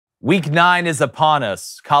Week 9 is upon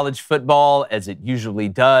us. College football, as it usually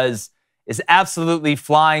does, is absolutely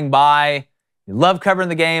flying by. We love covering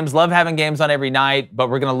the games, love having games on every night, but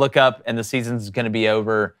we're going to look up and the season's going to be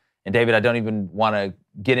over. And David, I don't even want to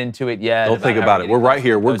get into it yet. Don't think about it. We're right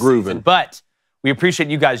here. We're grooving. But we appreciate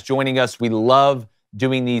you guys joining us. We love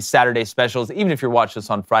doing these Saturday specials, even if you're watching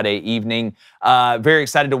us on Friday evening. Very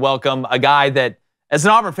excited to welcome a guy that, as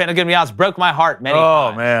an Auburn fan, I'm going to be honest, broke my heart many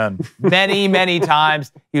times. Oh, man. Many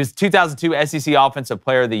times. He was 2002 SEC Offensive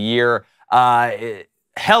Player of the Year.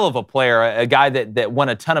 Hell of a player, a guy that won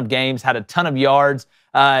a ton of games, had a ton of yards,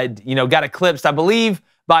 got eclipsed, I believe,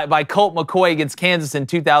 by Colt McCoy against Kansas in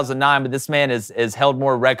 2009, but this man has held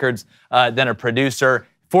more records than a producer.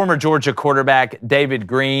 Former Georgia quarterback David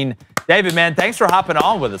Greene. David, man, thanks for hopping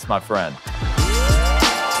on with us, my friend.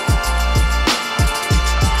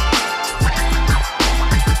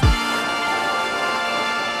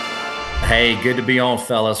 Hey, good to be on,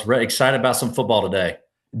 fellas. Excited about some football today.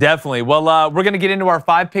 Definitely. Well, we're going to get into our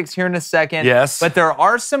 5 picks here in a second. Yes. But there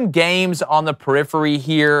are some games on the periphery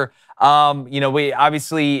here. We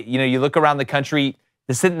obviously, you look around the country,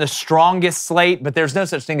 this isn't the strongest slate, but there's no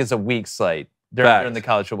such thing as a weak slate during the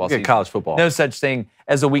college football season. College football. No such thing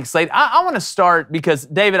as a weak slate. I want to start because,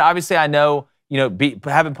 David, obviously I know,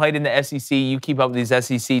 having played in the SEC, you keep up with these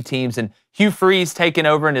SEC teams, and Hugh Freeze taking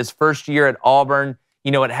over in his first year at Auburn.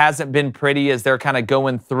 It hasn't been pretty as they're kind of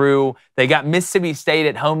going through. They got Mississippi State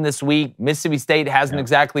at home this week. Mississippi State hasn't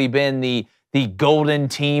exactly been the golden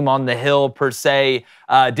team on the hill per se.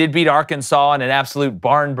 Did beat Arkansas in an absolute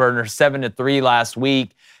barn burner, 7-3 last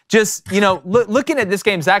week. Just, looking at this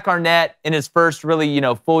game, Zach Arnett in his first really,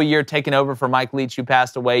 full year taking over for Mike Leach, who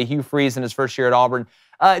passed away. Hugh Freeze in his first year at Auburn.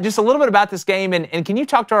 Just a little bit about this game, and can you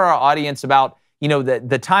talk to our audience about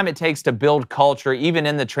the time it takes to build culture, even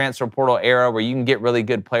in the transfer portal era where you can get really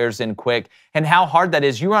good players in quick, and how hard that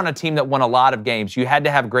is. You were on a team that won a lot of games. You had to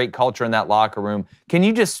have great culture in that locker room. Can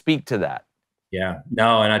you just speak to that? Yeah,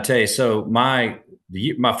 no, and I tell you, so my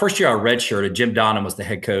first year I redshirted, Jim Donnan was the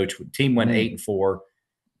head coach. The team went 8-4.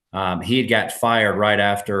 He had got fired right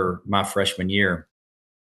after my freshman year.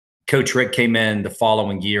 Coach Rick came in the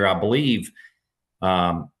following year, I believe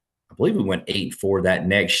we went 8-4 that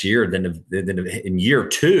next year. Then in year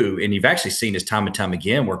 2, and you've actually seen this time and time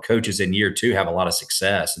again where coaches in year 2 have a lot of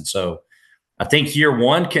success. And so I think year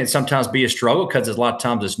 1 can sometimes be a struggle because there's a lot of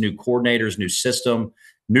times there's new coordinators, new system,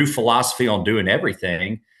 new philosophy on doing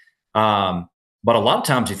everything. But a lot of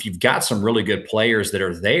times if you've got some really good players that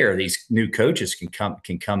are there, these new coaches can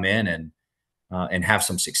come in and have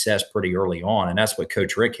some success pretty early on. And that's what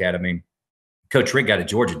Coach Rick had. I mean, Coach Rick got to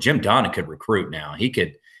Georgia. Jim Donnan could recruit now. He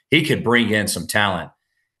could bring in some talent.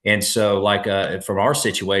 And so from our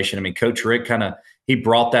situation, I mean, Coach Rick he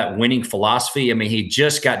brought that winning philosophy. I mean, he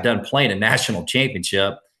just got done playing a national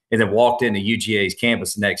championship and then walked into UGA's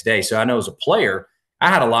campus the next day. So I know as a player, I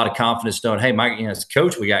had a lot of confidence knowing, hey, Mike, as a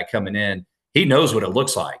coach we got coming in, he knows what it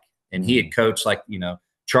looks like. And he had coached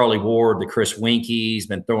Charlie Ward, the Chris Winkie, he's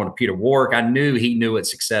been throwing to Peter Warrick. I knew he knew what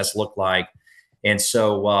success looked like. And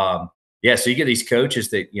so, so you get these coaches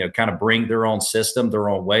that, kind of bring their own system, their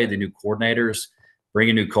own way, the new coordinators, bring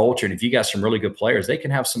a new culture. And if you got some really good players, they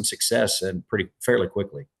can have some success and fairly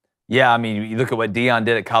quickly. Yeah, I mean, you look at what Deion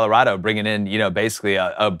did at Colorado, bringing in, basically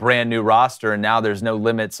a brand new roster, and now there's no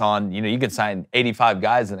limits on, you can sign 85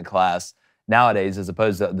 guys in a class nowadays as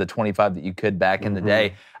opposed to the 25 that you could back in the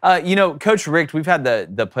day. Coach Richt, we've had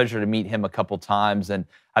the pleasure to meet him a couple times, and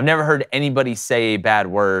I've never heard anybody say a bad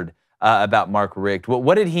word about Mark Richt.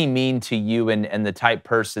 What did he mean to you and the type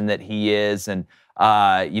person that he is? And,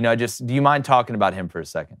 do you mind talking about him for a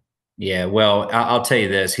second? Yeah, well, I'll tell you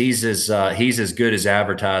this. He's as good as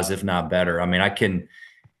advertised, if not better. I mean, I can,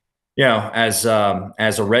 as a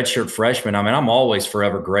redshirt freshman, I mean, I'm always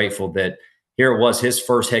forever grateful that here it was his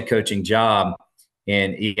first head coaching job.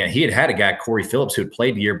 And he had a guy, Corey Phillips, who had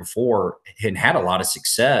played the year before and had a lot of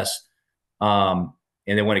success.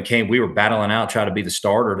 And then when it came, we were battling out, trying to be the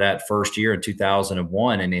starter that first year in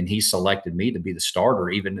 2001. And then he selected me to be the starter.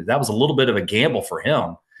 Even that was a little bit of a gamble for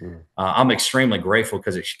him. I'm extremely grateful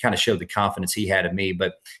because it kind of showed the confidence he had in me.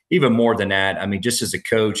 But even more than that, I mean, just as a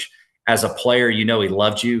coach, as a player, he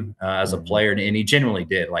loved you as a player. And he genuinely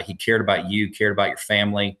did. Like, he cared about you, cared about your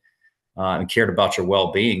family, and cared about your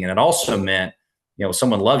well-being. And it also meant,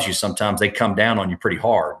 someone loves you, sometimes they come down on you pretty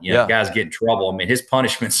hard. Guys get in trouble. I mean, his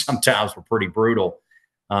punishments sometimes were pretty brutal.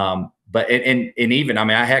 But even, I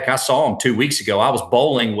mean, I saw him 2 weeks ago. I was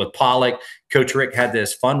bowling with Pollock. Coach Rick had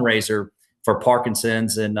this fundraiser for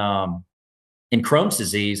Parkinson's and Crohn's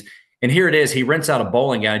disease. And here it is. He rents out a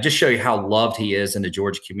bowling alley. Just show you how loved he is in the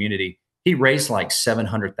Georgia community. he raised like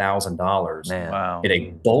 $700,000 Wow. at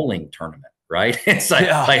a bowling tournament, right? It's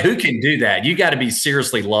like who can do that? You got to be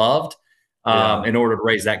seriously loved in order to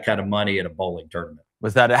raise that kind of money at a bowling tournament.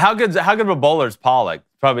 Was that how good of a bowler is Pollock?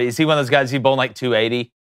 Probably is he one of those guys who bowling like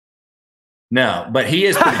 280? No, but he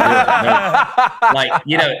is pretty good. Like,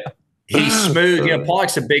 he's smooth.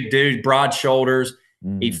 Pollock's a big dude, broad shoulders.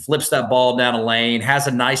 He flips that ball down a lane, has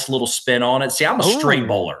a nice little spin on it. See, I'm a straight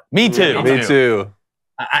bowler. Me too. Me too.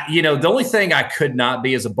 The only thing I could not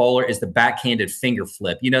be as a bowler is the backhanded finger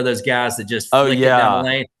flip. Those guys that just flick it down the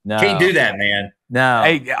lane. No. Can't do that, man. No.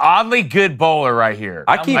 Hey, oddly good bowler right here.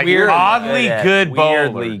 I keep hearing oddly good bowler.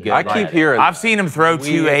 Weirdly good. I keep hearing. I've seen him throw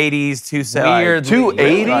 280s, 270s.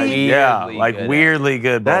 280? Yeah, like weirdly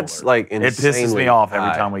good bowler. That's like it pisses me off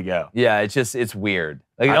every time we go. Yeah, it's weird.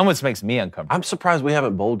 Like it almost makes me uncomfortable. I'm surprised we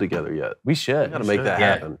haven't bowled together yet. We should. We got to make that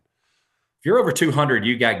happen. If you're over 200,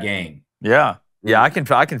 you got game. Yeah. Yeah, I can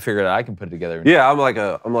figure it out. I can put it together. Yeah, I'm like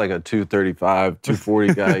a 235,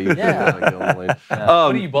 240 guy.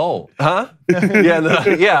 What do you bowl? Huh? I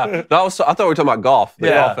thought we were talking about golf. The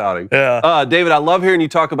golf outing. Yeah. David, I love hearing you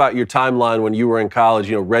talk about your timeline when you were in college.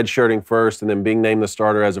 Redshirting first and then being named the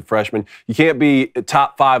starter as a freshman. You can't be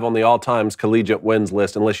top 5 on the all-times collegiate wins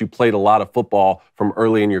list unless you played a lot of football from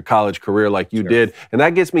early in your college career like you did. And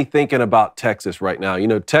that gets me thinking about Texas right now.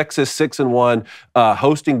 Texas 6-1,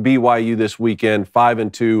 hosting BYU this weekend.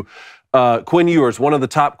 5-2. Quinn Ewers, one of the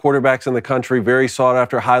top quarterbacks in the country, very sought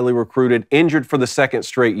after, highly recruited, injured for the second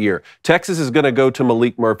straight year. Texas is going to go to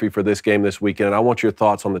Malik Murphy for this game this weekend, and I want your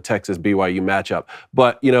thoughts on the Texas-BYU matchup.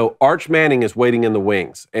 But, Arch Manning is waiting in the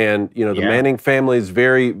wings, and, the Manning family is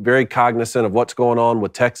very, very cognizant of what's going on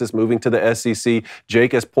with Texas moving to the SEC.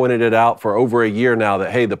 Jake has pointed it out for over a year now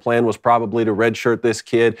that, hey, the plan was probably to redshirt this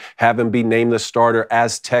kid, have him be named the starter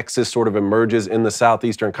as Texas sort of emerges in the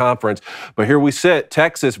Southeastern Conference. But here we sit,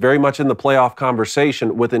 Texas very much in the playoff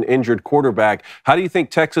conversation with an injured quarterback. How do you think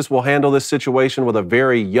Texas will handle this situation with a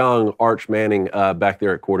very young Arch Manning back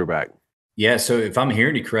there at quarterback? Yeah, so if I'm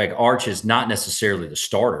hearing you correct, Arch is not necessarily the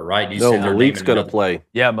starter, right? No, Malik's going to play.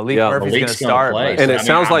 Yeah, Malik Murphy's going to start. And it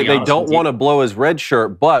sounds like they don't want to blow his red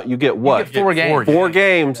shirt, but you get what? You get 4 games. 4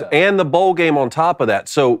 games and the bowl game on top of that.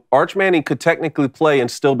 So Arch Manning could technically play and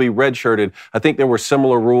still be redshirted. I think there were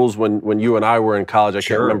similar rules when you and I were in college. I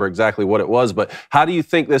can't remember exactly what it was, but how do you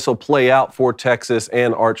think this will play out for Texas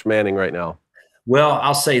and Arch Manning right now? Well,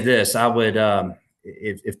 I'll say this. I would,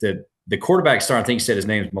 if the quarterback star, I think he said his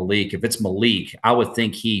name is Malik. If it's Malik, I would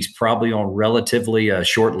think he's probably on relatively a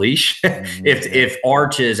short leash. If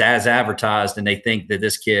Arch is as advertised and they think that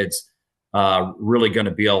this kid's really going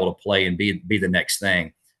to be able to play and be the next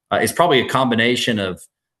thing, it's probably a combination of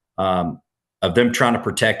them trying to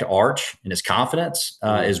protect Arch and his confidence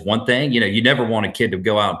is one thing. You never want a kid to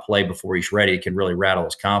go out and play before he's ready. It can really rattle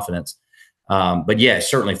his confidence. But yeah,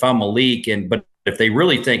 certainly if I'm Malik, but if they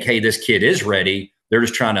really think, hey, this kid is ready, they're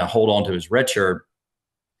just trying to hold on to his red shirt,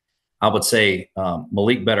 I would say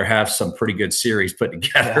Malik better have some pretty good series put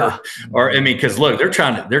together. Because look, they're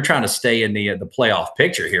trying to stay in the playoff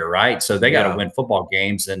picture here, right? So they got to win football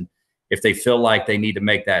games, and if they feel like they need to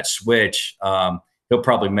make that switch, he'll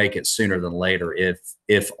probably make it sooner than later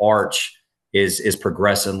if Arch is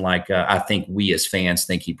progressing like I think we as fans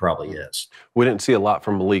think he probably is. We didn't see a lot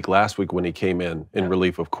from Malik last week when he came in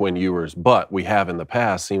relief of Quinn Ewers, but we have in the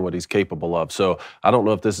past seen what he's capable of. So I don't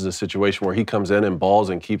know if this is a situation where he comes in and balls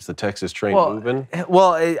and keeps the Texas train moving.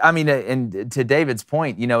 Well, and to David's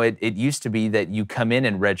point, it used to be that you come in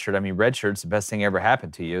redshirt. Redshirt's the best thing ever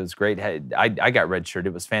happened to you. It was great. I got redshirt.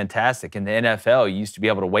 It was fantastic. In the NFL, you used to be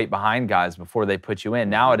able to wait behind guys before they put you in.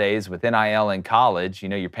 Nowadays, with NIL in college,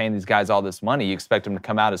 you're paying these guys all this money. You expect them to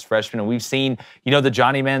come out as freshmen. And we've seen, the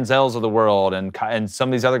Johnny Manziels of the world and some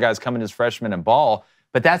of these other guys come in as freshmen and ball.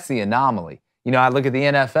 But that's the anomaly. I look at the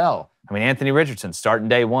NFL. Anthony Richardson starting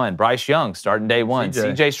day 1. Bryce Young starting day 1.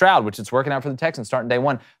 CJ Stroud, which it's working out for the Texans, starting day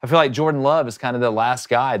 1. I feel like Jordan Love is kind of the last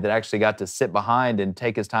guy that actually got to sit behind and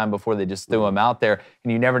take his time before they just threw him out there.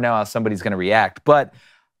 And you never know how somebody's going to react. But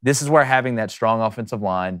this is where having that strong offensive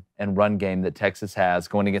line and run game that Texas has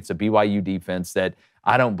going against a BYU defense that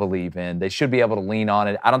I don't believe in. They should be able to lean on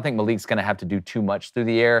it. I don't think Malik's going to have to do too much through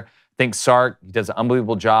the air. I think Sark does an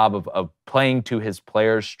unbelievable job of playing to his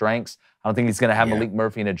players' strengths. I don't think he's going to have Malik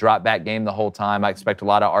Murphy in a drop-back game the whole time. I expect a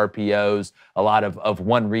lot of RPOs, a lot of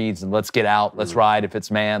one reads, and let's get out, let's ride. If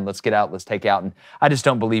it's man, let's get out, let's take out. And I just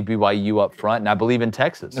don't believe BYU up front, and I believe in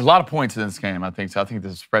Texas. There's a lot of points in this game, I think. So I think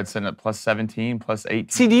the spread's sitting at plus 17, plus 18.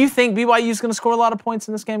 See, do you think BYU's going to score a lot of points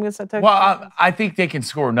in this game against that Texas? Well, I think they can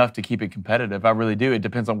score enough to keep it competitive. I really do. It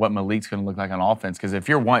depends on what Malik's going to look like on offense. Because if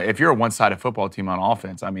you're a one-sided football team on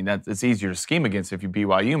offense, I mean, it's easier to scheme against if you're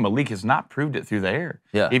BYU. Malik has not proved it through the air.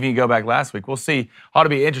 Yeah. Even you go back last week, we'll see. Ought to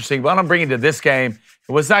be interesting. But I'm bringing to this game.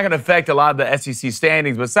 It's not going to affect a lot of the SEC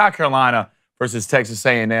standings, but South Carolina versus Texas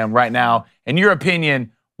A&M right now. In your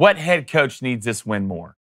opinion, what head coach needs this win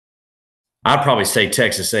more? I'd probably say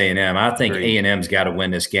Texas A&M. I think A&M's got to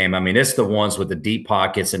win this game. I mean, it's the ones with the deep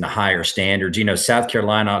pockets and the higher standards. You know, South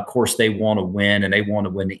Carolina, of course, they want to win, and they want to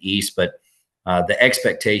win the East, but the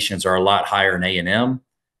expectations are a lot higher in A&M.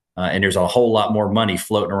 And there's a whole lot more money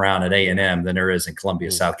floating around at A&M than there is in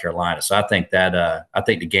Columbia, South Carolina. So I think that I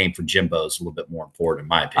think the game for Jimbo is a little bit more important, in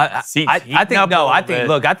my opinion.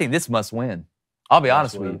 I think this must win. I'll be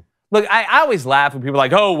honest with you. Look, I always laugh when people are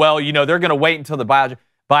like, oh, well, you know, they're going to wait until the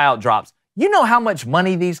buyout drops. You know how much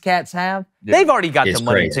money these cats have? Yeah. They've already got the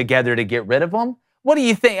money together to get rid of them. What do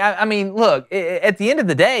you think? I mean, look, at the end of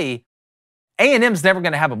the day, A&M's never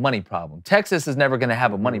going to have a money problem. Texas is never going to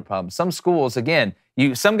have a money problem. Some schools, again,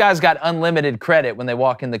 some guys got unlimited credit when they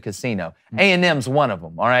walk in the casino. A&M's one of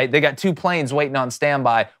them, all right? They got 2 planes waiting on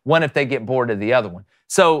standby, one if they get bored of the other one.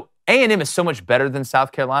 So A&M is so much better than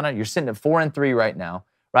South Carolina. You're sitting at 4-3 right now,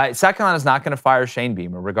 right? South Carolina's not going to fire Shane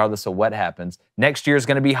Beamer regardless of what happens. Next year is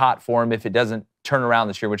going to be hot for him if it doesn't turn around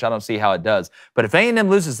this year, which I don't see how it does. But if A&M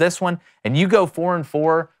loses this one and you go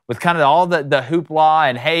 4-4 with kind of all the hoopla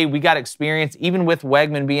and, hey, we got experience, even with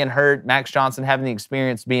Wegman being hurt, Max Johnson having the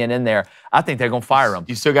experience being in there, I think they're going to fire him.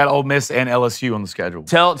 You still got Ole Miss and LSU on the schedule.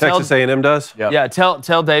 Texas A&M does? Yeah,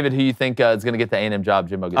 tell David who you think is going to get the A&M job,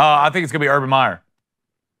 Jimbo. I think it's going to be Urban Meyer.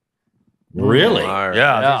 Really?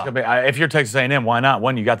 Yeah. I think it's gonna be, if you're Texas A&M, why not?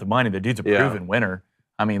 One, you got the money. The dude's a proven winner.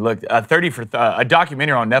 I mean, look, a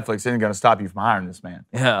documentary on Netflix isn't going to stop you from hiring this man.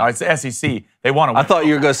 Yeah. All right, it's the SEC. They want to win. I thought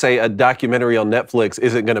you were going to say a documentary on Netflix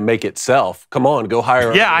isn't going to make itself. Come on, go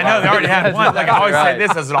hire him. Yeah, I know. They already had one. Like I always say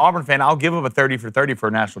this as an Auburn fan, I'll give up a 30 for 30 for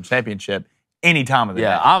a national championship any time of the day.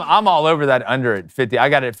 Yeah, I'm all over that under at 50. I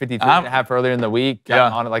got it at 53.5 earlier in the week.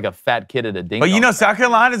 Got on it like a fat kid at a ding. But you know, South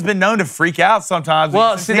Carolina's been known to freak out sometimes.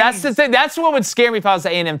 Well, see, that's the thing. That's what would scare me if I was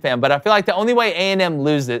an A&M fan. But I feel like the only way A&M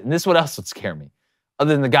loses it, and this is what else would scare me,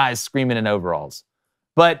 other than the guys screaming in overalls.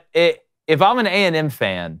 But if I'm an A&M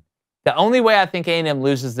fan, the only way I think A&M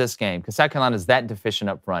loses this game, because South Carolina is that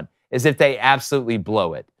deficient up front, is if they absolutely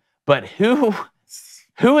blow it. But who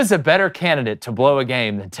is a better candidate to blow a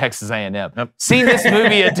game than Texas A&M? Yep. Seen this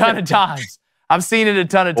movie a ton of times. I've seen it a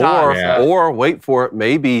ton of times. Or wait for it,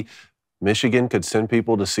 maybe Michigan could send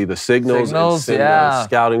people to see the signals and send a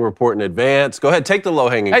scouting report in advance. Go ahead, take the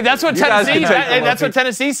low-hanging. Hey, that's what Tennessee. That's what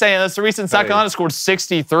Tennessee's saying. That's the reason South Carolina scored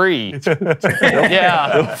 63. They'll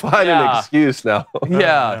find an excuse now.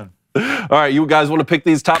 Yeah. All right, you guys want to pick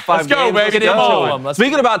these top 5 games? Let's go.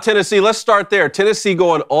 Speaking about Tennessee, let's start there. Tennessee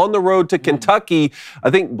going on the road to Kentucky. I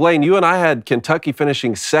think, Blaine, you and I had Kentucky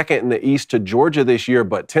finishing second in the East to Georgia this year,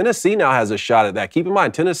 but Tennessee now has a shot at that. Keep in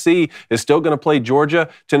mind, Tennessee is still going to play Georgia.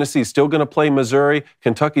 Tennessee is still going to play Missouri.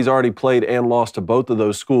 Kentucky's already played and lost to both of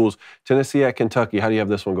those schools. Tennessee at Kentucky, how do you have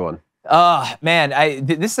this one going? Man,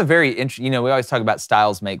 this is a very interesting, you know, we always talk about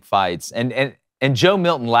styles make fights. And Joe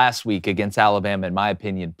Milton last week against Alabama, in my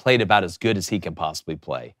opinion, played about as good as he can possibly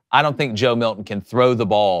play. I don't think Joe Milton can throw the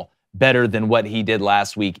ball better than what he did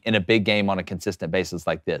last week in a big game on a consistent basis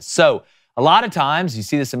like this. So a lot of times, you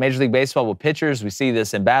see this in Major League Baseball with pitchers. We see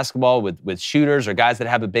this in basketball with shooters or guys that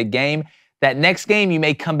have a big game. That next game, you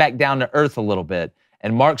may come back down to earth a little bit.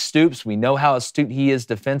 And Mark Stoops, we know how astute he is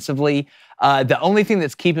defensively. The only thing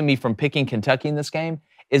that's keeping me from picking Kentucky in this game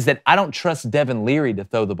is that I don't trust Devin Leary to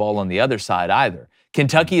throw the ball on the other side either.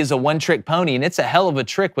 Kentucky is a one-trick pony, and it's a hell of a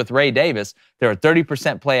trick with Ray Davis. They're a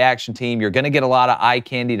 30% play-action team. You're going to get a lot of eye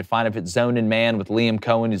candy to find if it's zone and man with Liam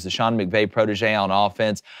Cohen, who's the Sean McVay protege on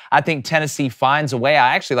offense. I think Tennessee finds a way.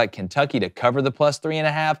 I actually like Kentucky to cover the plus 3.5.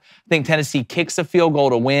 I think Tennessee kicks a field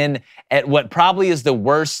goal to win at what probably is the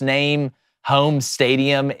worst name home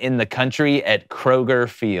stadium in the country at Kroger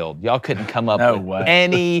Field. Y'all couldn't come up with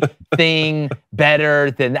anything better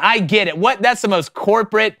than, I get it. That's the most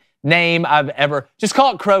corporate name I've ever, just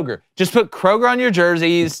call it Kroger. Just put Kroger on your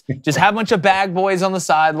jerseys. Just have a bunch of bag boys on the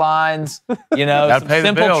sidelines. You know, some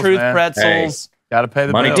simple truth pretzels. Got to pay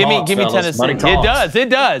the money. bill. Give me Tennessee.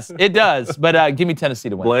 It does. But give me Tennessee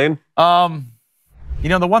to win. Blaine? You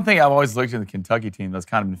know, the one thing I've always looked at the Kentucky team that's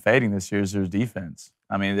kind of been fading this year is their defense.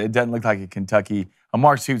 I mean, it doesn't look like a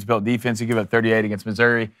Mark Stoops-built defense. You give up 38 against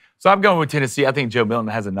Missouri. So I'm going with Tennessee. I think Joe Milton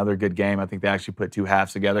has another good game. I think they actually put two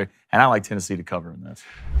halves together, and I like Tennessee to cover in this.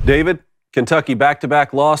 David, Kentucky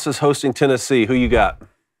back-to-back losses hosting Tennessee. Who you got?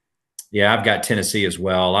 Yeah, I've got Tennessee as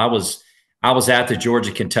well. I was at the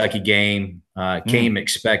Georgia-Kentucky game, came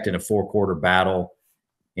expecting a four-quarter battle,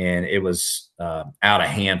 and it was out of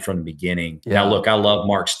hand from the beginning. Yeah. Now, look, I love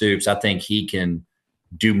Mark Stoops. I think he can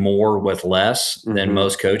do more with less than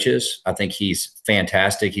most coaches. I think he's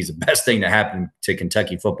fantastic. He's the best thing that happened to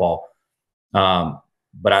Kentucky football.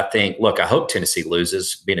 But I think, look, I hope Tennessee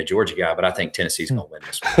loses, being a Georgia guy, but I think Tennessee's going to win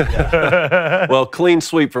this one. Yeah. Well, clean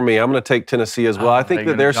sweep for me. I'm going to take Tennessee as well. I think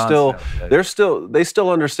that they still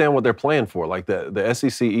understand what they're playing for. Like the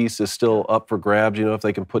SEC East is still up for grabs, you know, if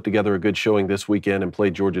they can put together a good showing this weekend and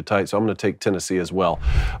play Georgia tight. So I'm going to take Tennessee as well.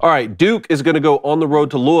 All right, Duke is going to go on the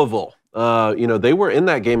road to Louisville. You know, they were in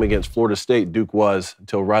that game against Florida State, Duke was,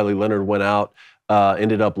 until Riley Leonard went out,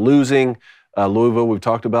 ended up losing. Louisville, we've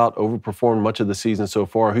talked about, overperformed much of the season so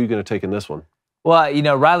far. Who are you going to take in this one? Well, you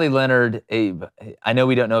know, Riley Leonard, I know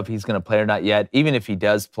we don't know if he's going to play or not yet. Even if he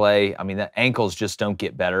does play, I mean, the ankles just don't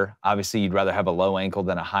get better. Obviously, you'd rather have a low ankle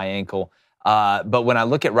than a high ankle. But when I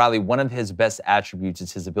look at Riley, one of his best attributes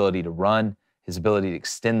is his ability to run, his ability to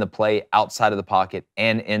extend the play outside of the pocket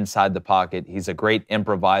and inside the pocket. He's a great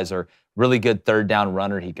improviser, really good third down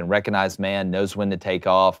runner. He can recognize man, knows when to take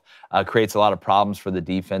off, creates a lot of problems for the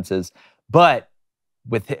defenses. But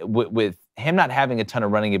with him not having a ton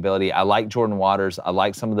of running ability, I like Jordan Waters. I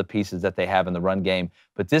like some of the pieces that they have in the run game.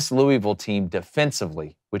 But this Louisville team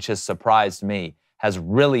defensively, which has surprised me, has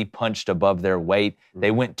really punched above their weight.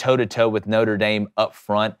 They went toe-to-toe with Notre Dame up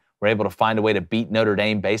front, were able to find a way to beat Notre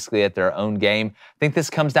Dame basically at their own game. I think this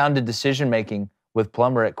comes down to decision-making with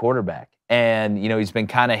Plummer at quarterback. And, you know, he's been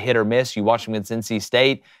kind of hit or miss. You watch him against NC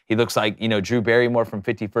State, he looks like, you know, Drew Barrymore from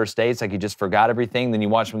 51st States, like he just forgot everything. Then you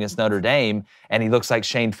watch him against Notre Dame, and he looks like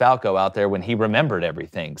Shane Falco out there when he remembered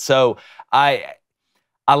everything. So I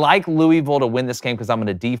like Louisville to win this game because I'm going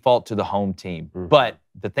to default to the home team. But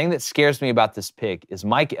the thing that scares me about this pick is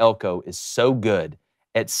Mike Elko is so good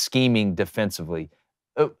at scheming defensively.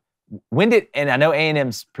 And I know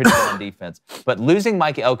A&M's pretty good on defense, but losing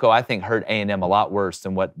Mike Elko, I think, hurt A&M a lot worse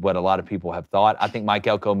than what a lot of people have thought. I think Mike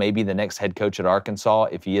Elko may be the next head coach at Arkansas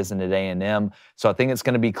if he isn't at A&M. So I think it's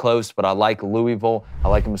going to be close, but I like Louisville. I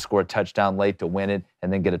like him to score a touchdown late to win it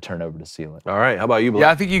and then get a turnover to seal it. All right, how about you, Blake?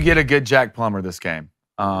 Yeah, I think you get a good Jack Plummer this game.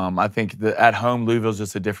 I think that at home, Louisville's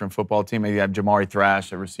just a different football team. You have Jamari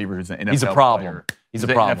Thrash, a receiver who's an NFL player. He's a problem. He's a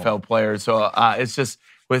problem. NFL player. So it's just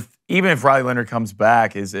even if Riley Leonard comes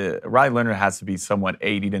back, Riley Leonard has to be somewhat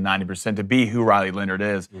 80 to 90% to be who Riley Leonard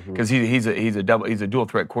is because he's a dual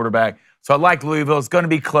threat quarterback. So I like Louisville. It's going to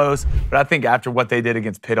be close, but I think after what they did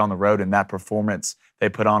against Pitt on the road and that performance they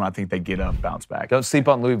put on, I think they get up, bounce back. Don't sleep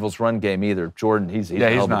on Louisville's run game either. Jordan, he's a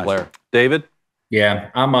hell of a player. David?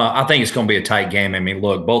 Yeah, I think it's going to be a tight game. I mean,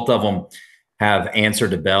 look, both of them have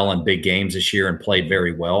answered the bell in big games this year and played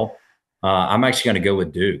very well. I'm actually going to go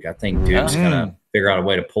with Duke. I think Duke's going to figure out a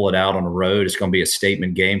way to pull it out on the road. It's going to be a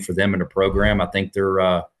statement game for them in the program. I think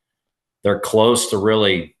they're close to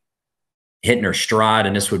really hitting their stride,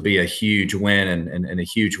 and this would be a huge win and a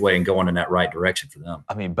huge way in going in that right direction for them.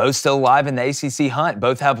 I mean, both still alive in the ACC hunt.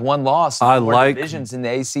 Both have one loss. I like divisions in the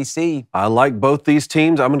ACC. I like both these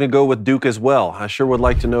teams. I'm going to go with Duke as well. I sure would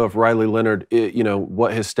like to know if Riley Leonard, you know,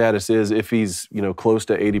 what his status is, if he's, you know, close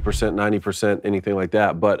to 80%, 90%, anything like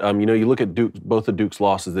that. But, you know, you look at Duke, both of Duke's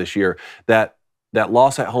losses this year, that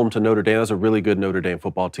loss at home to Notre Dame is a really good Notre Dame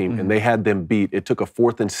football team, and they had them beat. It took a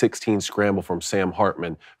 4th and 16 scramble from Sam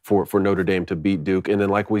Hartman for Notre Dame to beat Duke. And then,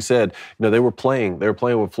 like we said, you know, they were playing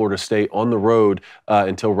with Florida State on the road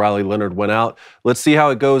until Riley Leonard went out. Let's see how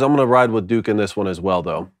it goes. I'm going to ride with Duke in this one as well,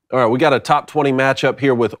 though. All right, we got a top 20 matchup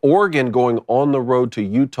here with Oregon going on the road to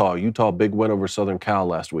Utah. Utah, big win over Southern Cal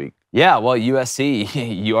last week. Yeah, well,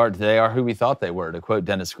 USC, they are who we thought they were, to quote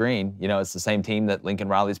Dennis Green. You know, it's the same team that Lincoln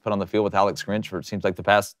Riley's put on the field with Alex Grinch for, it seems like, the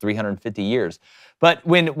past 350 years. But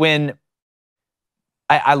when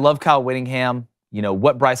I love Kyle Whittingham, you know,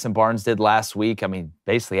 what Bryson Barnes did last week, I mean,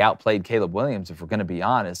 basically outplayed Caleb Williams, if we're going to be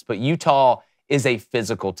honest. But Utah is a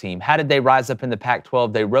physical team. How did they rise up in the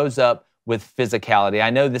Pac-12? They rose up with physicality.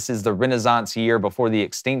 I know this is the Renaissance year before the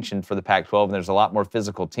extinction for the Pac-12, and there's a lot more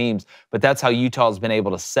physical teams, but that's how Utah has been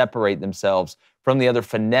able to separate themselves from the other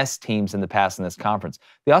finesse teams in the past in this conference.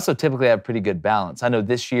 They also typically have pretty good balance. I know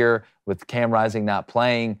this year, with Cam Rising not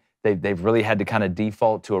playing, They've really had to kind of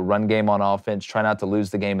default to a run game on offense, try not to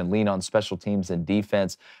lose the game and lean on special teams and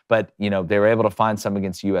defense. But, you know, they were able to find some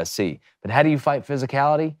against USC. But how do you fight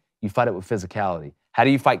physicality? You fight it with physicality. How do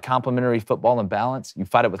you fight complementary football and balance? You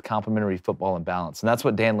fight it with complementary football and balance. And that's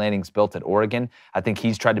what Dan Lanning's built at Oregon. I think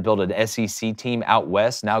he's tried to build an SEC team out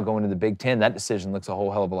west, now going to the Big Ten. That decision looks a whole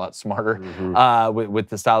hell of a lot smarter with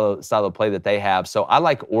the style of play that they have. So I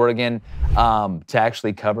like Oregon to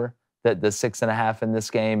actually cover the 6.5 in this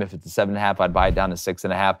game. If it's a 7.5, I'd buy it down to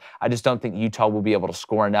 6.5. I just don't think Utah will be able to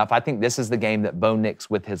score enough. I think this is the game that Bo Nix,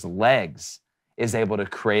 with his legs, is able to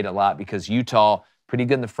create a lot because Utah, pretty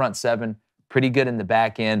good in the front seven, pretty good in the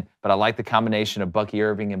back end, but I like the combination of Bucky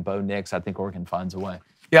Irving and Bo Nix. I think Oregon finds a way.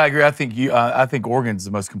 Yeah, I agree. I think Oregon's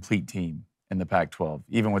the most complete team in the Pac-12,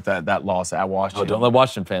 even with that loss at Washington. Oh, don't let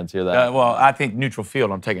Washington fans hear that. Well, I think neutral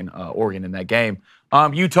field, I'm taking Oregon in that game.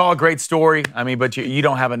 Utah, great story. I mean, but you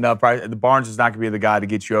don't have enough. Right? The Barnes is not going to be the guy to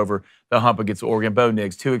get you over the hump against Oregon. Bo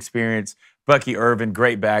Nix, too experienced. Bucky Irvin,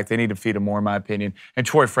 great back. They need to feed him more, in my opinion. And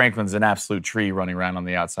Troy Franklin's an absolute tree running around on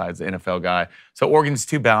the outside as an NFL guy. So Oregon's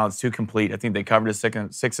too balanced, too complete. I think they covered a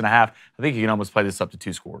 6.5. I think you can almost play this up to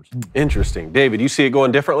 2 scores. Interesting. David, you see it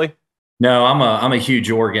going differently? No, I'm a huge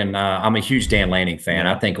Oregon. I'm a huge Dan Lanning fan.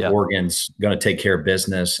 I think Yeah. Oregon's going to take care of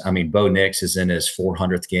business. I mean, Bo Nix is in his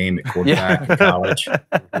 400th game at quarterback in college.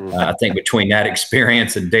 I think between that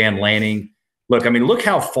experience and Dan Lanning, look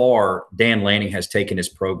how far Dan Lanning has taken his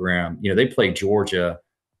program. You know, they played Georgia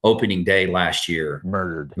opening day last year.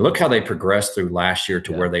 Murdered. Look how they progressed through last year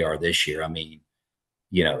to where they are this year. I mean,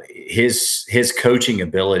 you know, his coaching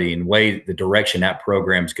ability and the direction that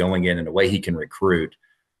program's going in and the way he can recruit.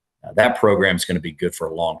 That program's going to be good for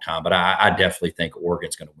a long time, but I definitely think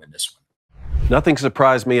Oregon's going to win this one. Nothing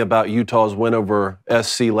surprised me about Utah's win over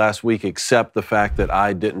SC last week except the fact that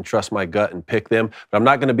I didn't trust my gut and pick them. But I'm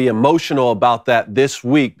not going to be emotional about that this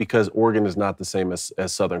week because Oregon is not the same as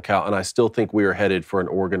Southern Cal, and I still think we are headed for an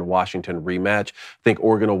Oregon-Washington rematch. I think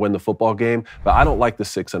Oregon will win the football game, but I don't like the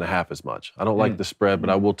 6.5 as much. I don't like the spread,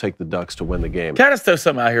 but I will take the Ducks to win the game. Can I just throw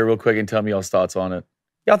something out here real quick and tell me y'all's thoughts on it?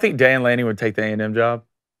 Y'all think Dan Lanning would take the A&M job?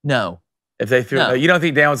 No. If they threw, No. You don't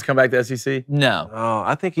think Dan wants to come back to SEC? No. Oh,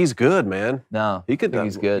 I think he's good, man. No. He could. I think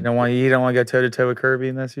he's good. You don't want to go toe to toe with Kirby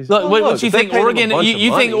in the SEC? Look, Well, what you if they think paid him a Oregon? bunch of You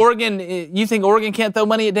think money- You think Oregon can't throw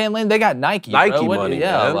money at Dan Lanning? They got Nike. Nike bro. money,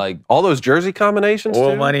 yeah, man. like all those jersey combinations.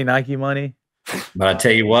 Oil too? money, Nike money. But I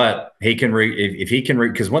tell you what, he can if he can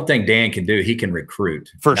because one thing Dan can do, he can recruit.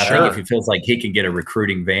 For And I sure. think if he feels like he can get a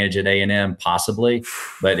recruiting advantage at A&M, possibly.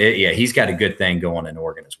 But he's got a good thing going in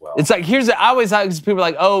Oregon as well. it's like I always have people are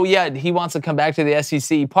like, oh yeah, he wants to come back to the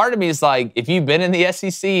SEC. Part of me is like, if you've been in the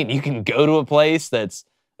SEC and you can go to a place that's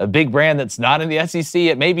a big brand that's not in the SEC,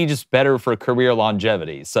 it may be just better for career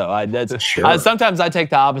longevity. So Sure. sometimes I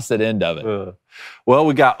take the opposite end of it. Well,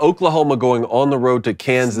 we got Oklahoma going on the road to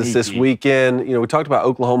Kansas this Sneaky. weekend. You know, we talked about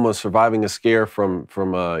Oklahoma surviving a scare from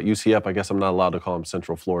UCF. I guess I'm not allowed to call them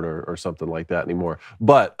Central Florida or something like that anymore.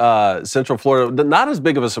 But Central Florida, not as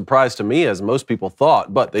big of a surprise to me as most people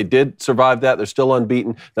thought, but they did survive that. They're still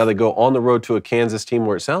unbeaten. Now they go on the road to a Kansas team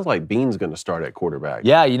where it sounds like Bean's going to start at quarterback.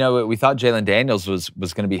 Yeah, you know, we thought Jalen Daniels was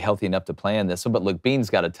going to be healthy enough to play in this one, but look, Bean's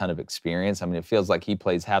got a ton of experience. I mean, it feels like he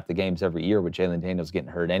plays half the games every year with Jalen Daniels getting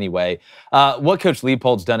hurt anyway. What Coach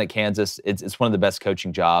Leipold's done at Kansas, it's one of the best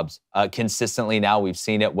coaching jobs. Consistently now, we've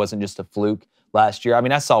seen it. Wasn't just a fluke last year. I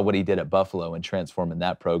mean, I saw what he did at Buffalo and transforming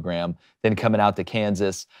that program, then coming out to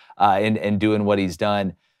Kansas and doing what he's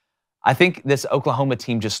done. I think this Oklahoma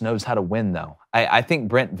team just knows how to win, though. I think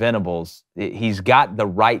Brent Venables, he's got the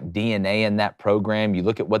right DNA in that program. You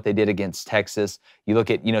look at what they did against Texas. You look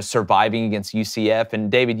at, surviving against UCF. And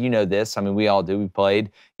David, you know this. I mean, we all do. We played.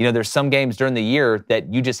 There's some games during the year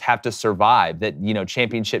that you just have to survive, that,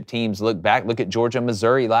 championship teams look back. Look at Georgia,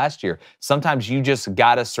 Missouri last year. Sometimes you just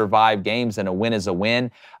got to survive games, and a win is a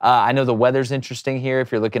win. I know the weather's interesting here if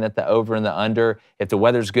you're looking at the over and the under. If the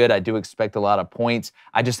weather's good, I do expect a lot of points.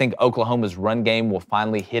 I just think Oklahoma's run game will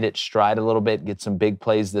finally hit its stride a little bit, get some big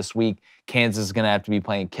plays this week. Kansas is going to have to be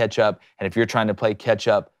playing catch up. And if you're trying to play catch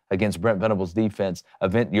up against Brent Venables' defense,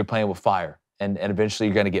 you're playing with fire. And eventually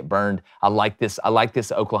you're going to get burned. I like this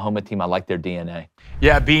Oklahoma team. I like their DNA.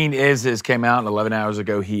 Yeah, Bean came out 11 hours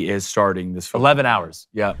ago. He is starting this. 11 hours.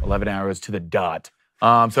 Yeah, 11 hours to the dot.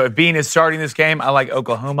 So if Bean is starting this game, I like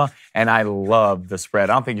Oklahoma, and I love the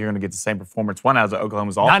spread. I don't think you're going to get the same performance. One out of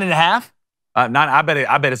Oklahoma's off. 9.5?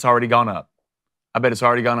 I bet it's already gone up. I bet it's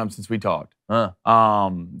already gone up since we talked.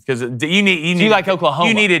 Because you like Oklahoma.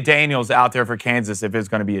 You needed Daniels out there for Kansas if there's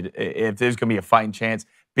going to be a fighting chance.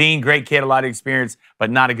 Bean, great kid, a lot of experience, but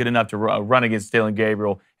not good enough to run against Dylan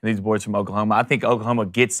Gabriel and these boys from Oklahoma. I think Oklahoma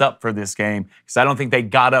gets up for this game because I don't think they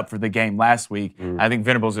got up for the game last week. I think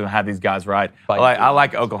Venables going to have these guys right. I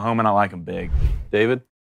like Oklahoma, and I like them big. David?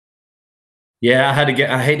 Yeah,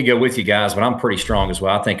 I hate to go with you guys, but I'm pretty strong as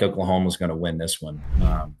well. I think Oklahoma's going to win this one.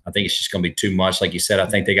 I think it's just going to be too much. Like you said, I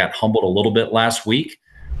think they got humbled a little bit last week,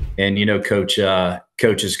 and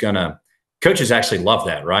coaches actually love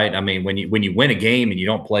that, right? I mean, when you win a game and you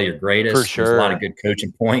don't play your greatest, For sure. there's a lot of good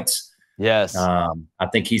coaching points. Yes. I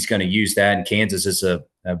think he's going to use that, and Kansas is a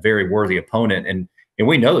very worthy opponent. And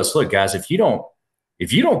we know this. Look, guys, if you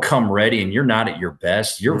don't come ready and you're not at your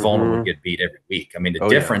best, you're vulnerable to get beat every week. I mean, the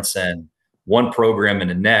difference in one program and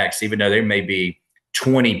the next, even though there may be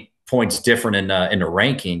 20 points different in the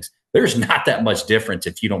rankings, there's not that much difference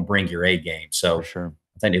if you don't bring your A game. So For sure.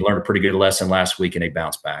 I think they learned a pretty good lesson last week and they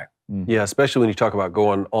bounced back. Yeah, especially when you talk about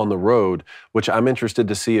going on the road, which I'm interested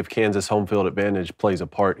to see if Kansas home field advantage plays a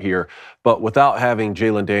part here. But without having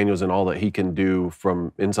Jalen Daniels and all that he can do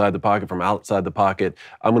from inside the pocket, from outside the pocket,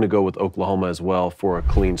 I'm going to go with Oklahoma as well for a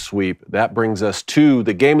clean sweep. That brings us to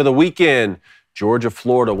the game of the weekend,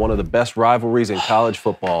 Georgia-Florida, one of the best rivalries in college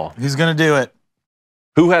football. Who's going to do it?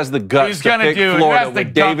 Who has the guts to pick Florida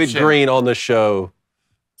with David Greene on the show?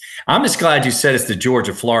 I'm just glad you said it's the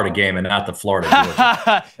Georgia-Florida game and not the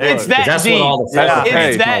Florida-Georgia. It's that that's deep. what all the Florida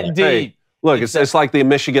It's that deep. Hey, look, it's like the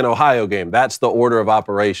Michigan-Ohio game. That's the order of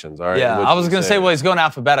operations, all right? Yeah, I was going to say, well, he's going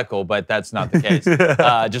alphabetical, but that's not the case.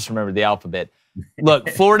 Just remember the alphabet. Look,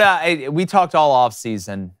 Florida, we talked all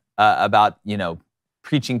offseason about,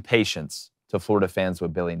 preaching patience to Florida fans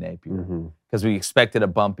with Billy Napier because we expected a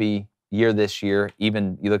bumpy year this year.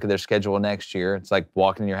 Even you look at their schedule next year, it's like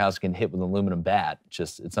walking in your house getting hit with an aluminum bat.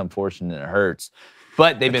 It's unfortunate and it hurts.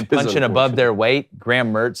 But they've been punching above their weight.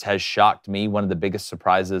 Graham Mertz has shocked me, one of the biggest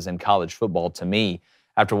surprises in college football to me.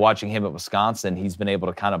 After watching him at Wisconsin, he's been able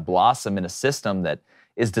to kind of blossom in a system that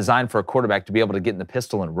is designed for a quarterback to be able to get in the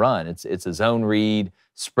pistol and run. It's a zone read,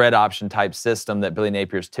 spread option type system that Billy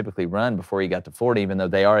Napier's typically run before he got to Florida, even though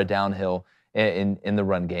they are a downhill in the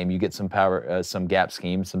run game. You get some power, some gap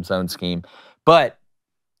scheme, some zone scheme. But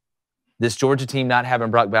this Georgia team not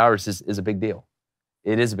having Brock Bowers is a big deal.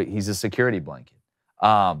 It is a big, he's a security blanket.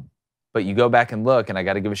 But you go back and look, and I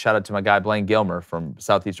got to give a shout out to my guy Blaine Gilmer from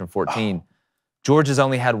Southeastern 14. Georgia's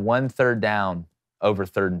only had 1 third down over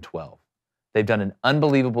 3rd and 12. They've done an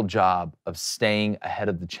unbelievable job of staying ahead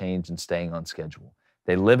of the change and staying on schedule.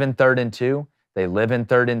 They live in 3rd and 2. They live in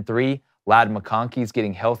 3rd and 3. Ladd McConkey's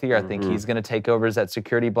getting healthier. I think he's going to take over as that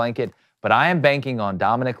security blanket. But I am banking on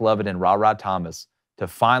Dominic Lovett and Ra Thomas to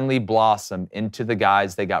finally blossom into the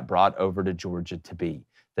guys they got brought over to Georgia to be.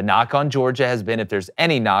 The knock on Georgia has been, if there's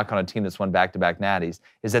any knock on a team that's won back-to-back natties,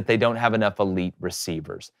 is that they don't have enough elite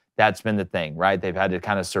receivers. That's been the thing, right? They've had to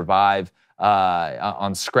kind of survive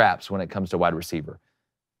on scraps when it comes to wide receiver.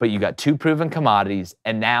 But you got 2 proven commodities,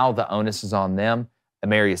 and now the onus is on them.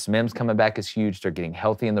 Amarius Mims coming back is huge. They're getting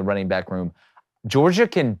healthy in the running back room. Georgia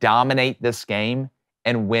can dominate this game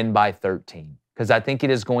and win by 13 because I think it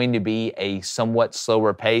is going to be a somewhat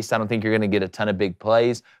slower pace. I don't think you're going to get a ton of big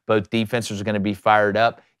plays. Both defenses are going to be fired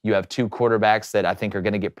up. You have 2 quarterbacks that I think are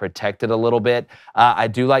going to get protected a little bit. I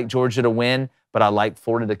do like Georgia to win, but I like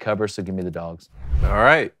Florida to cover, so give me the dogs. All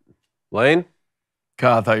right. Lane?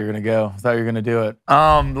 God, I thought you were going to go. I thought you were going to do it.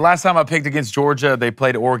 The last time I picked against Georgia, they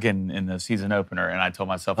played Oregon in the season opener, and I told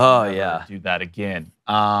myself, do that again.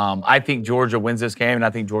 I think Georgia wins this game, and I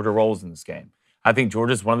think Georgia rolls in this game. I think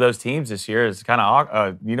Georgia's one of those teams this year. It's kind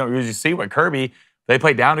of, you don't usually see what Kirby, they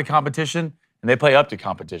play down to competition, and they play up to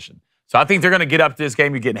competition. So I think they're going to get up to this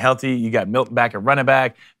game. You're getting healthy. You got Milton back at running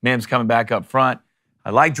back. Mims coming back up front. I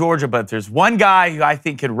like Georgia, but there's one guy who I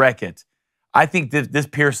think could wreck it. I think this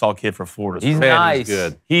Pearsall kid for Florida. He's nice.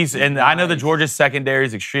 He's good. I know the Georgia secondary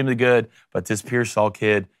is extremely good, but this Pearsall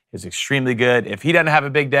kid is extremely good. If he doesn't have a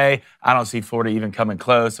big day, I don't see Florida even coming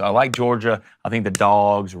close. So I like Georgia. I think the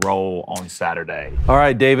dogs roll on Saturday. All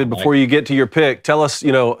right, David, before you get to your pick, tell us,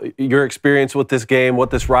 your experience with this game,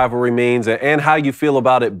 what this rivalry means, and how you feel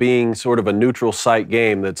about it being sort of a neutral site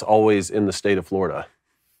game that's always in the state of Florida.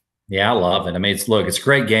 Yeah, I love it. I mean, it's a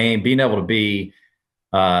great game. Being able to be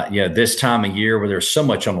this time of year where there's so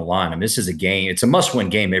much on the line. I mean, this is a game. It's a must-win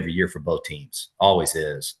game every year for both teams. Always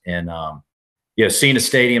is. And, seeing a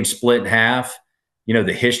stadium split in half,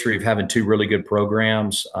 the history of having 2 really good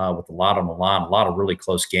programs with a lot on the line, a lot of really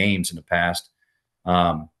close games in the past.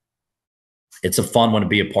 It's a fun one to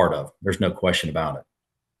be a part of. There's no question about it.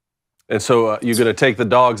 And so you're going to take the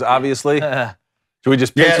dogs, obviously? Should we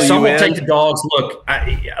just pencil so you in? I'm going to take the dogs. Look,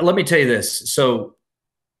 let me tell you this. So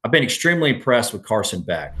I've been extremely impressed with Carson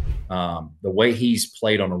Beck. The way he's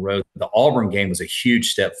played on the road. The Auburn game was a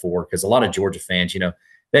huge step forward because a lot of Georgia fans, the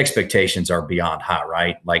expectations are beyond high,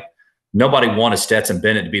 right? Like nobody wanted Stetson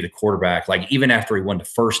Bennett to be the quarterback. Like even after he won the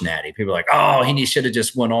first natty, people are like, oh, he should have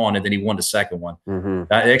just went on, and then he won the second one. Mm-hmm.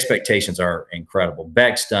 The expectations are incredible.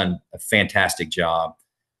 Beck's done a fantastic job.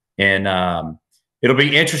 And it'll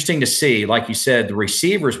be interesting to see, like you said, the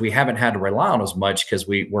receivers we haven't had to rely on as much because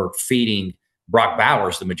we were feeding Brock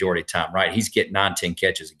Bowers the majority of the time, right? He's getting 9-10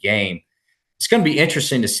 catches a game. It's going to be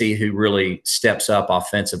interesting to see who really steps up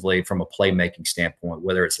offensively from a playmaking standpoint,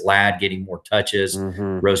 whether it's Ladd getting more touches,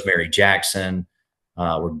 Rosemary Jackson.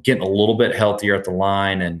 We're getting a little bit healthier at the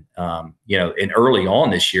line. And, and early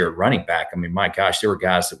on this year, running back, I mean, my gosh, there were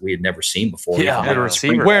guys that we had never seen before. Yeah, had a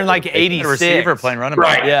receiver wearing like 86. Receiver playing running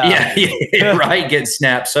back. Right. Yeah. Right. Getting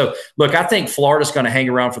snapped. So, look, I think Florida's going to hang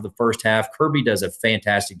around for the first half. Kirby does a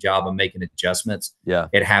fantastic job of making adjustments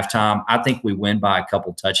at halftime. I think we win by a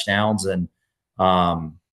couple touchdowns. But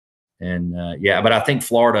I think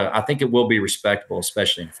Florida, I think it will be respectable,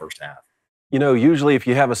 especially in the first half. Usually if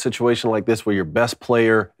you have a situation like this where your best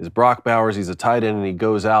player is Brock Bowers, he's a tight end and he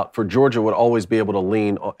goes out, for Georgia would always be able to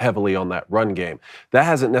lean heavily on that run game. That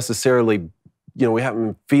hasn't necessarily, we haven't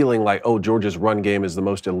been feeling like, oh, Georgia's run game is the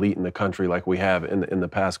most elite in the country like we have in the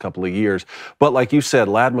past couple of years. But like you said,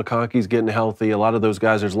 Ladd McConkey's getting healthy. A lot of those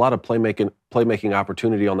guys, there's a lot of playmaking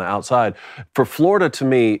opportunity on the outside. For Florida, to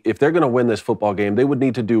me, if they're going to win this football game, they would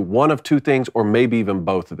need to do one of two things or maybe even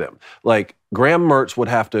both of them. Like Graham Mertz would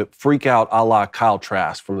have to freak out a la Kyle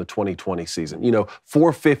Trask from the 2020 season.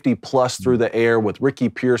 450 plus through the air with Ricky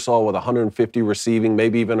Pearsall with 150 receiving,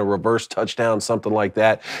 maybe even a reverse touchdown, something like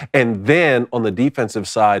that. And then on the defensive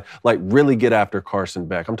side, like really get after Carson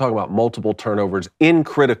Beck. I'm talking about multiple turnovers in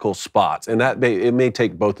critical spots. And it may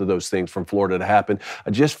take both of those things from Florida to happen. I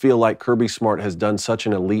just feel like Kirby Smart has done such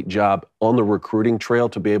an elite job on the recruiting trail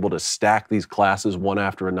to be able to stack these classes one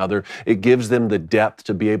after another. It gives them the depth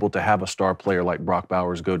to be able to have a star player like Brock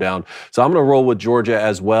Bowers go down. So I'm going to roll with Georgia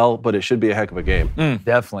as well, but it should be a heck of a game.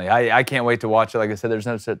 Definitely. I can't wait to watch it. Like I said, there's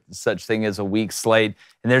no such thing as a weak slate,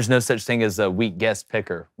 and there's no such thing as a weak guest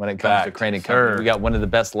picker when it comes to Crane & Company. We got one of the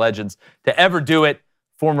best legends to ever do it,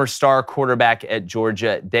 former star quarterback at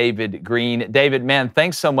Georgia, David Greene. David, man,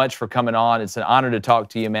 thanks so much for coming on. It's an honor to talk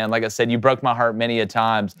to you, man. Like I said, you broke my heart many a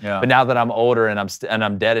times, but now that I'm older and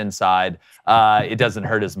I'm dead inside, it doesn't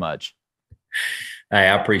hurt as much. Hey,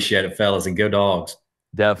 I appreciate it, fellas, and go Dogs.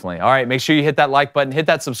 Definitely. All right, make sure you hit that like button, hit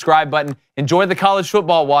that subscribe button. Enjoy the college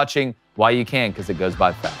football watching while you can, because it goes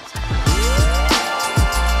by fast.